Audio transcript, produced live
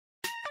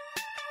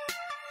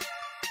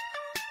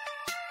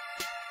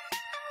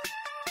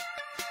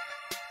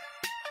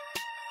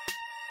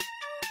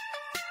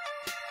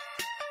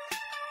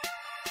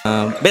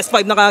Best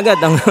 5 na kaagad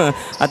ang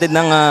atid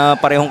ng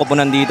parehong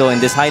koponan dito in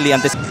this highly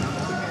anticipated.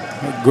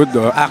 Good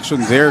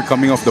action there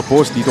coming off the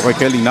post dito kay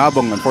Kelly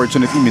Nabong.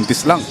 Unfortunately,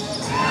 mintis lang.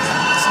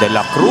 De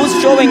La Cruz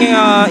showing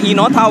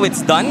Inot how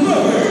it's done,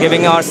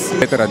 giving us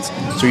veterans.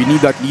 So you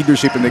need that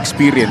leadership and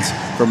experience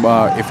from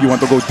if you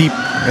want to go deep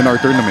in our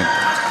tournament.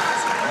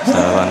 So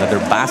another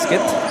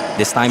basket.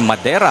 This time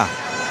Madera.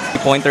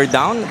 Pointer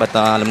down, but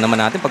alam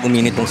naman natin pag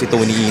uminit tong si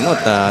Tony Inot,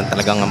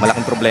 talagang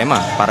malaking problema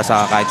para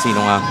sa kahit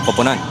sinong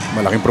koponan.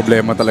 Malaking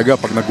problema talaga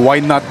pag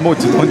nag-wine not mode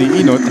si Tony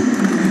Inot.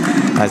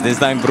 As this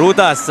time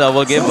Brutas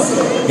will give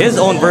his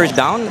own verse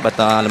down, but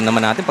alam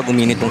naman natin pag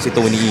uminit tong si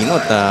Tony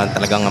Inot,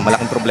 talagang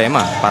malaking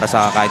problema para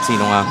sa kahit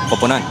sinong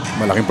koponan.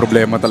 Malaking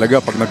problema talaga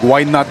pag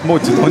nag-wine not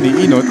mode si Tony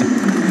Inot.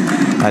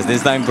 As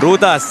this time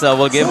Brutas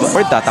will give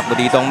tatakbo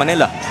dito ang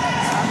Manila.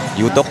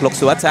 Yutok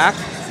looks to attack.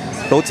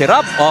 Floats it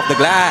up off the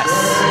glass.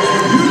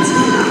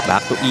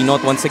 Back to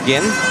Inot once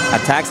again.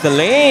 Attacks the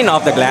lane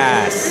off the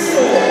glass.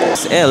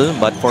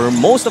 But for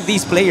most of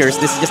these players,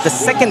 this is just the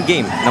second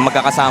game na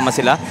magkakasama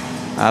sila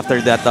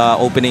after that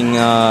opening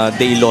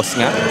day loss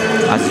nga.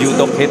 As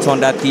Yutok hits on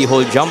that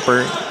keyhole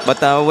jumper. But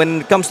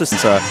when it comes to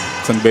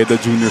San Beda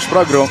Juniors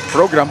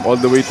program all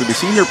the way to the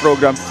senior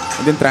program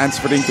and then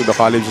transferring to the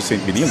College of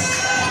St. Benil.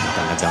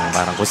 Talagang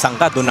parang kusang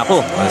ka, doon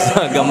ako.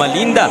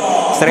 Gamalinda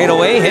straight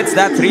away hits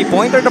that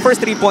three-pointer, the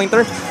first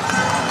three-pointer.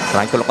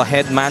 Trying to look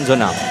ahead, Manzo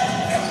now.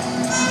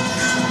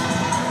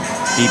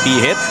 PP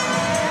hit.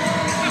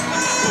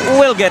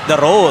 Will get the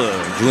roll.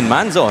 June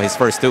Manzo, his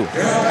first two.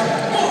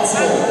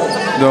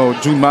 No,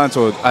 June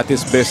Manzo at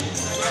his best.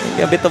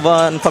 A bit of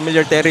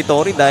unfamiliar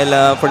territory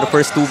dahil for the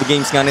first two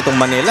games nga nitong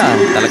Manila,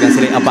 talagang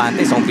sila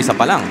abante sa umpisa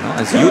pa lang. No?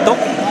 As Yutok,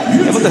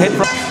 able to hit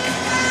from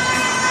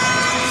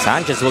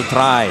Sanchez will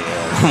try.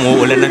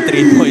 Umuulan ng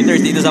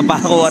three-pointers dito sa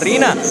Paco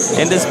Arena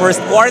in this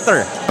first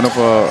quarter. One of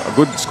a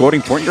good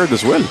scoring point guard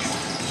as well.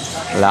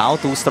 Lau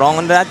too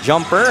strong on that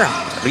jumper.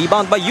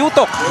 Rebound by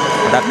Yutok.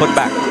 That put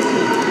back.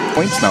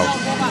 Points now.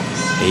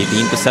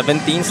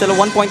 18-17. Still a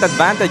 1-point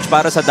advantage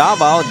para sa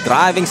Davao.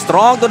 Driving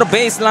strong to the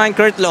baseline.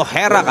 Kurt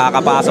Lohera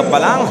kakapasok pa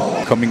lang.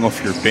 Coming off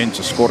your bench,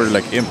 a scorer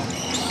like him.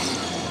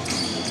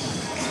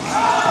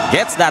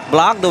 Gets that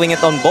block. Doing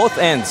it on both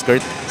ends.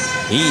 Kurt,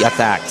 he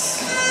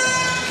attacks.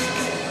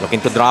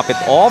 Looking to drop it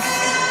off.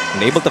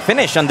 And able to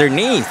finish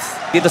underneath.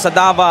 Dito sa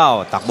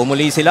Davao. Takbo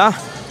muli sila.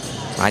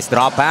 Nice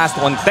drop pass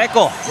to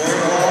Onteco.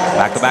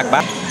 Back to back.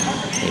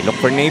 They look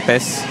for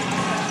Napes.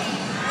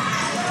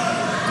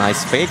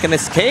 Nice fake and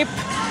escape.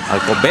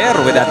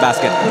 Alcober with that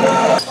basket.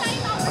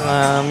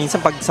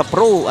 Minsan pag sa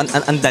pro,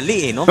 ang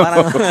dali no?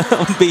 Parang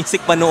basic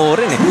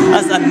panoorin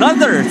As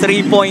another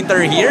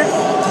three-pointer here.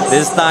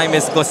 This time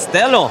is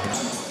Costello.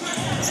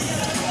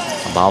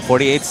 About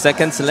 48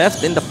 seconds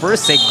left in the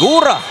first.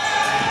 Segura.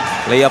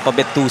 Play up a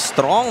bit too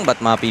strong,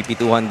 but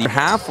mapipituhan din.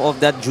 Half of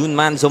that June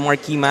Manzo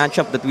marquee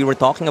matchup that we were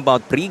talking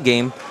about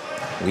pre-game.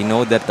 We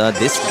know that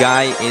this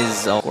guy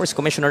is, of course,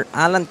 Commissioner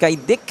Alan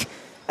Kaidik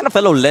and a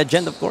fellow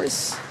legend, of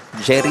course,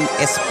 Jerry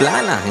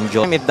Esplana.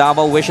 Enjoy. If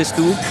Davao wishes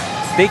to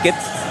take it.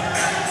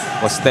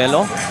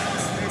 Costello.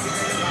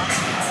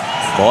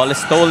 Ball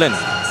is stolen.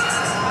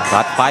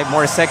 Got 5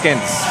 more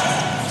seconds.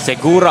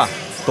 Segura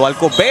to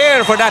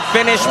Alcober for that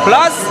finish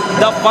plus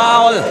the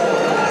foul.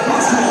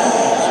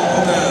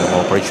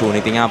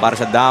 Opportunity nga para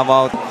sa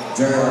Davao.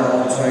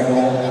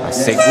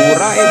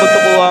 Segura able to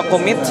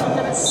commit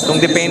itong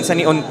depensa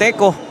ni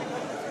Onteco.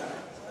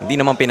 Hindi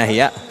naman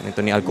pinahiya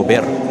ito ni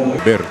Alcober.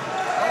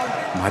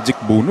 Magic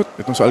bunot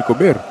itong sa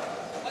Alcober.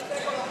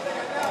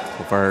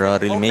 So far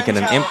really making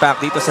an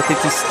impact dito sa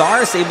Titi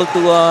Stars. Able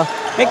to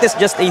make this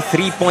just a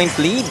 3-point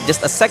lead.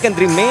 Just a second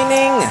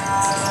remaining.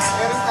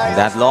 And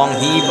that long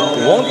heave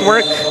won't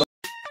work.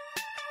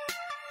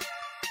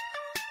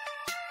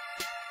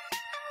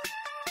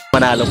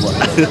 Manalo po.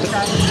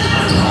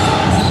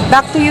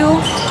 Back to you.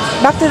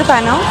 Back to the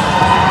panel.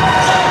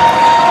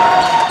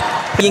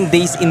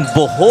 Days in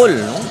Bohol,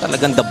 no?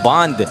 Talagang the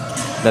bond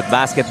that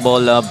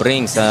basketball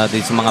brings sa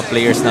mga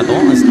players na to.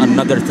 As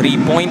another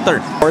three-pointer.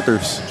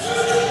 Quarters.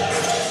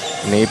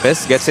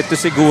 Napes gets it to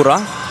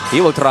Segura. He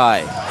will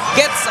try.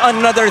 Gets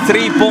another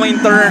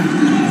three-pointer.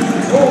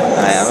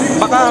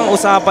 Baka ang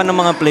usapan ng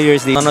mga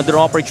players dito. Another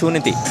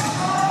opportunity.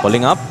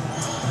 Pulling up.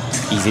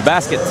 Easy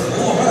basket.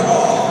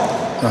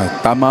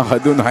 Tama ka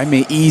dun,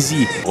 Jaime.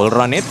 Easy. Will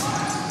run it.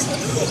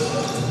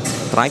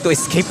 Trying to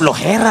escape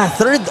Lohera.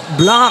 Third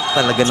block.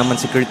 Talaga naman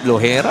si Kurt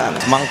Lohera.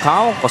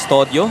 Mangkao,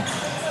 Custodio.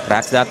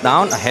 Tracks that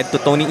down. Ahead to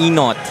Tony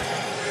Inot.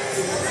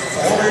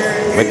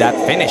 With that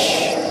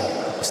finish.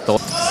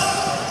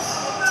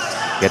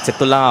 Gets it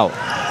to Lau.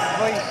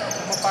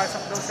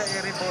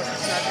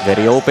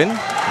 Very open.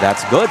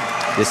 That's good.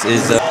 This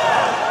is...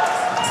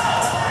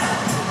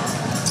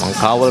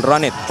 Mangkao will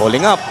run it.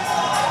 Pulling up.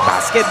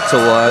 Basket. So,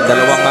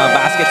 dalawang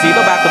baskets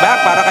dito, back-to-back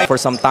para kay... For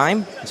some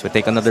time, as we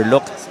take another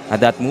look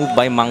at that move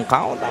by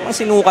Mangkao. Tamang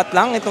sinukat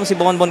lang itong si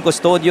Bonbon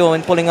Custodio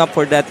and pulling up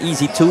for that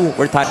easy two.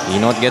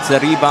 Inot gets the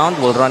rebound.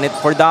 Will run it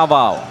for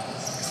Davao.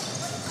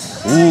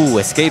 Ooh,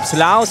 escapes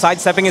Lau,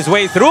 sidestepping his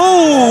way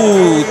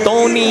through.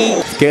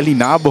 Tony. Kelly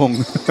Nabong.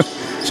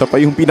 Siya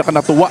pa yung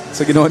pinaka-natuwa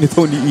sa ginawa ni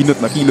Tony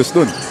Inot na kilos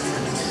dun.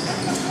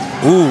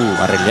 Ooh,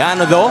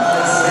 Arellano though.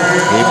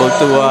 Able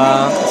to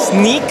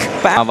sneak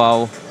past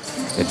Davao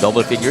with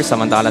double figures.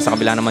 Samantala sa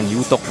kabila naman,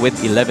 Utok with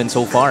 11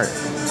 so far.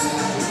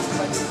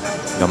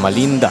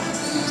 Gamalinda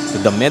to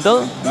the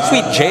middle.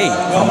 Sweet J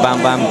from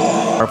Bam Bam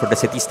for the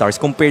City Stars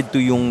compared to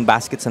yung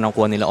baskets na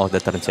nakuha nila off the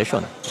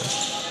transition.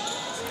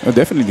 Oh,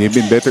 definitely, they've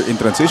been better in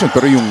transition.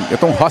 Pero yung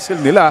itong hustle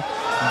nila,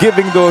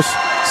 giving those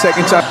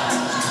second shot.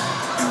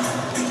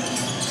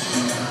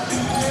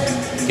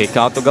 Kick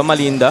out to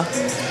Gamalinda.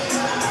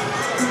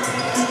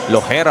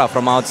 Lohera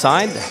from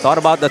outside.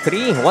 Thought about the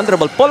three.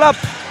 Wonderful pull-up.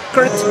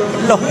 Kurt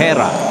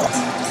Lohera.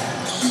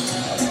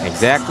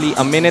 Exactly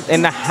a minute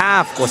and a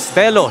half.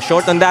 Costello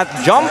short on that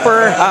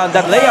jumper,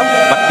 that layup.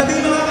 But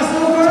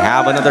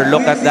have another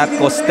look at that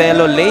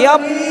Costello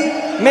layup.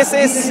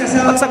 Misses.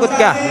 Pagsagot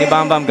ka ni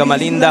Bam Bam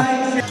Gamalinda.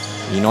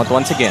 Inot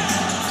once again.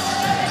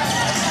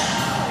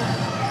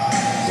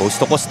 Goes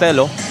to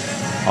Costello.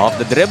 Off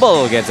the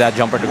dribble. Gets that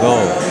jumper to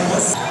go.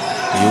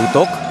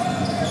 Utok.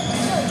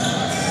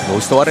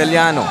 Goes to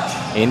Arellano.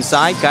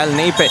 Inside, Kyle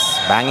Napes.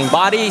 Banging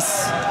bodies.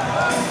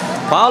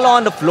 Foul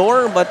on the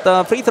floor, but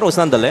free throws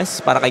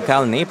nonetheless para kay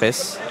Kyle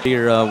Napes.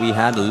 Here we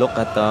had a look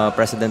at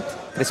President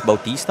Chris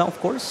Bautista, of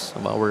course,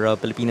 of our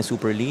Filipina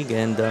Super League,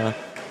 and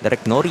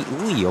Direk Nori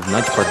Uy of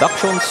Nudge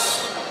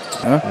Productions.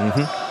 Huh?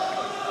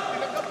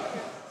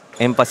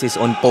 Emphasis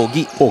on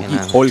Pogi. Pogi,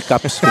 all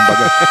caps,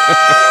 kumbaga.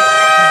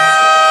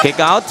 Kick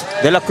out,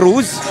 De La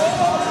Cruz.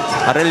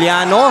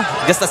 Arellano,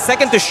 just a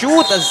second to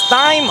shoot as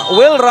time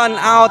will run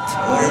out.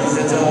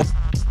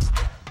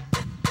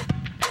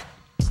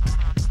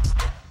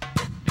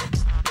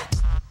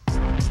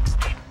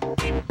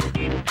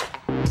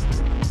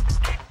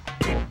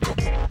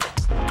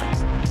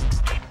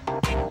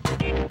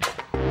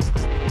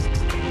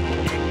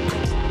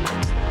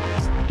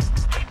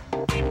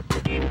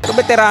 So,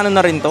 veterano na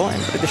rin to.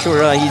 I'm pretty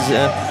sure he's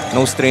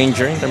no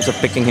stranger in terms of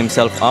picking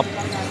himself up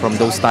from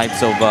those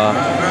types of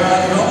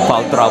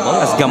foul trouble.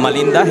 As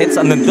Gamalinda hits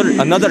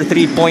another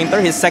three-pointer,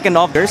 his second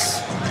of theirs.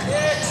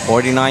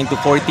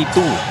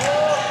 49-42.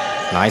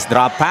 Nice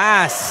drop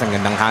pass. Ang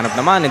gandang hanap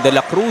naman ni De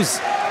La Cruz.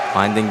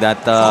 Finding that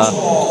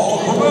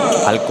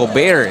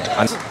Alcober.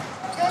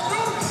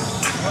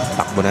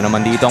 Takbo na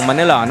naman dito ang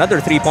Manila. Another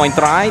three-point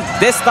try.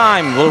 This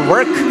time will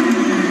work.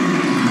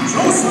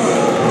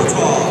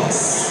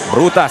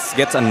 Brutas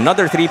gets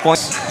another 3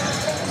 points.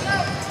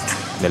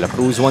 De La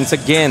Cruz once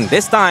again.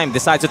 This time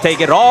decides to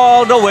take it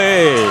all the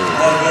way.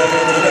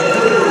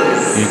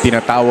 Yung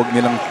tinatawag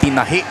nilang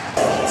tinahi.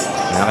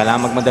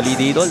 Kailangan magmadali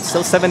dito.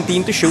 Still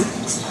 17 to shoot.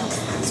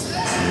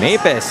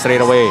 Napes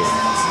straight away.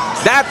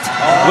 That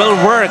will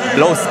work.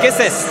 Blows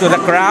kisses to the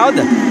crowd.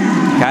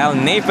 Kyle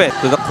Napes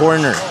to the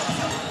corner.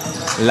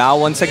 Lau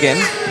once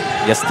again.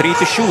 Just 3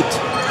 to shoot.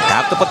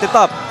 Have to put it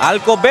up.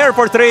 Alcober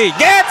for 3.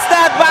 Gets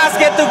that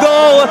basket to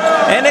go.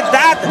 And it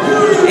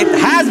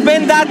has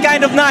been that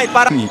kind of night.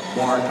 Para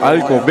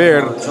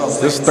Alcober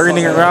just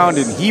turning around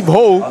in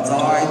heave-ho.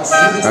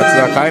 That's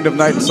the kind of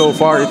night so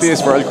far it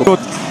is for Alcober.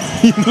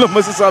 Yun lang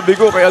masasabi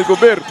ko kay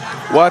Alcober.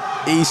 What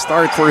a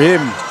start for him.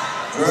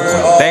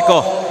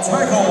 Teco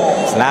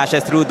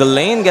slashes through the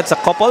lane. Gets a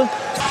couple.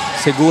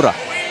 Segura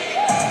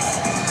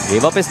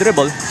gave up his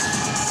dribble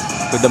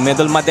to the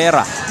middle.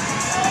 Madera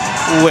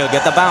will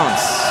get a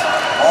bounce.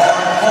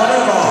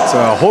 It's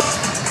a hope.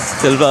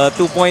 Still a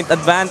 2-point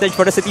advantage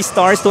for the City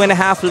Stars.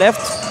 2.5 left.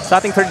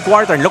 Starting third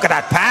quarter. Look at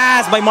that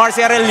pass by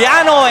Marcy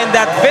Arellano and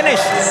that finish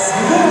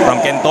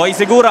from Kentoy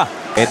Segura.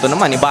 Ito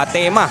naman, iba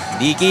tema.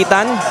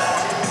 Dikitan,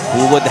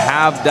 who would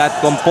have that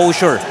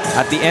composure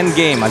at the end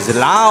game. As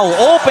Lau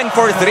open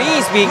for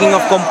 3. Speaking of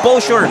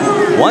composure,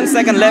 1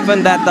 second left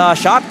on that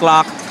shot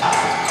clock.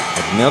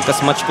 Milk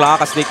as much clock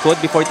as they could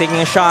before taking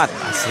a shot.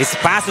 His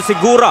pass to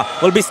Segura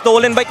will be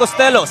stolen by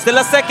Costello. Still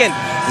a second.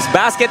 This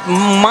basket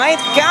might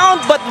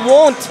count but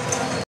won't.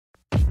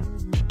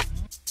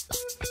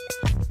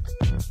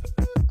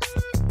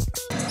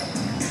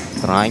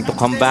 Trying to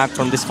come back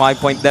from this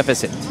 5-point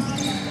deficit.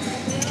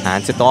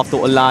 Hands it off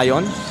to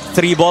Olayon.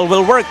 3 ball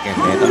will work. And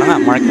ito na nga,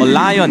 Mark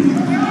Olayon.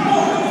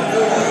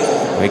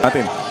 Wait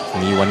natin.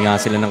 Umiwan nga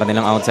sila ng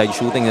kanilang outside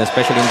shooting,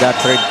 especially in that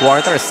third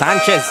quarter.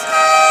 Sanchez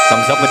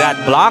comes up with that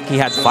block. He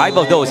had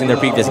 5 of those in their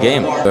previous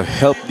game. The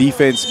help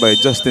defense by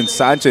Justin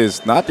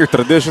Sanchez. Not your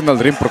traditional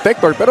rim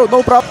protector, pero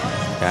no problem.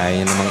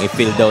 Kaya namang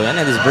i-fill daw yan.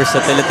 And his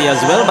versatility as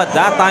well. But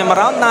that time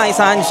around,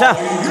 naisahan siya.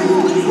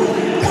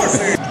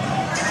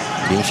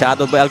 Being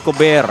shadowed by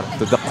Alcober.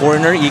 To the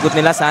corner, ikot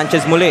nila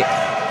Sanchez muli.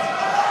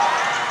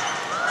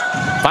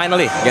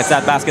 Finally, gets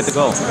that basket to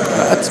go.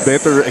 That's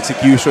better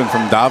execution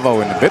from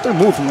Davao and a better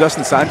move from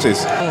Justin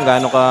Sanchez.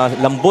 Gaano ka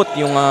lambot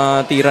yung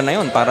tira na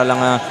yun para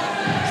lang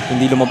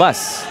hindi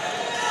lumabas.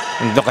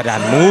 And look at that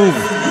move.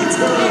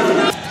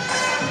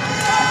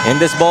 in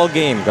this ball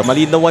game.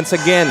 Gamalino once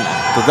again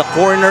to the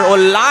corner.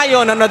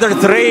 Olayon, another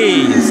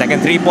three.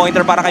 Second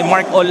three-pointer para kay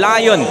Mark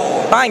Olayon.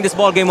 Tying this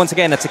ball game once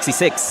again at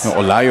 66.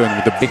 No, Olayon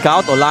with the Pick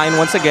out, Olayon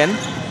once again.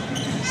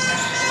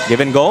 Give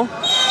and go.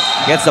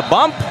 Gets the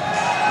bump.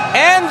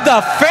 And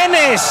the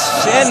finish!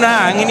 Yan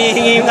na, ang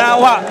hinihinging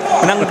awa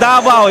ng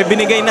Davao.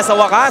 Ibinigay na sa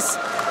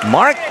wakas.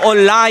 Mark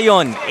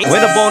Olayon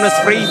with a bonus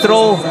free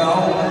throw.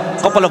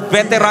 Couple of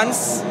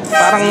veterans.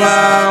 Parang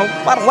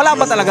wala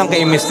ba talagang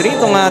chemistry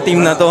itong team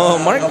na to,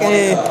 Mark?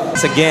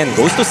 Again,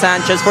 goes to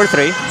Sanchez for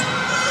three.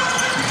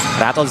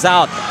 Rattles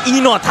out.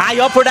 Inot high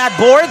up for that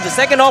board. The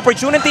second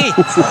opportunity.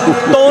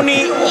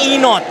 Tony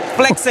Inot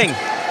flexing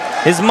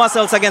his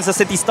muscles against the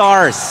City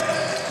Stars.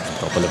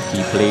 Couple of key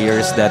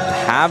players that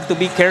have to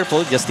be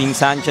careful. Justin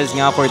Sanchez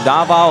nga for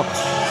Davao.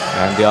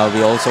 And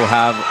we also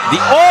have the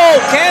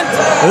Kent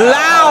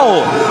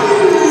Lau.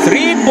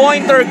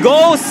 Three-pointer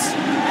goes.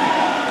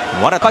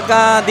 What a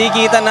pagka di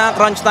kita na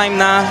crunch time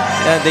na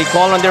they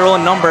call on their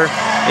own number.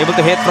 Able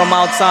to hit from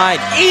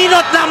outside.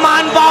 Inot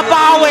naman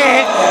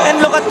babawi.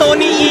 And look at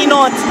Tony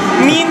Inot.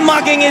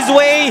 Mean-mugging his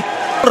way.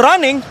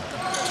 Running.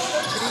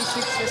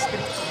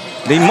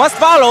 They must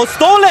follow.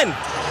 Stolen.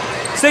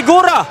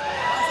 Segura.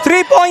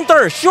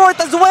 Three-pointer,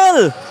 short as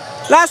well.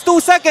 Last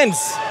 2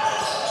 seconds.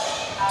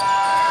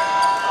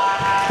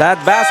 That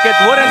basket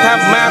wouldn't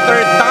have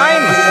mattered.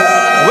 Time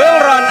will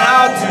run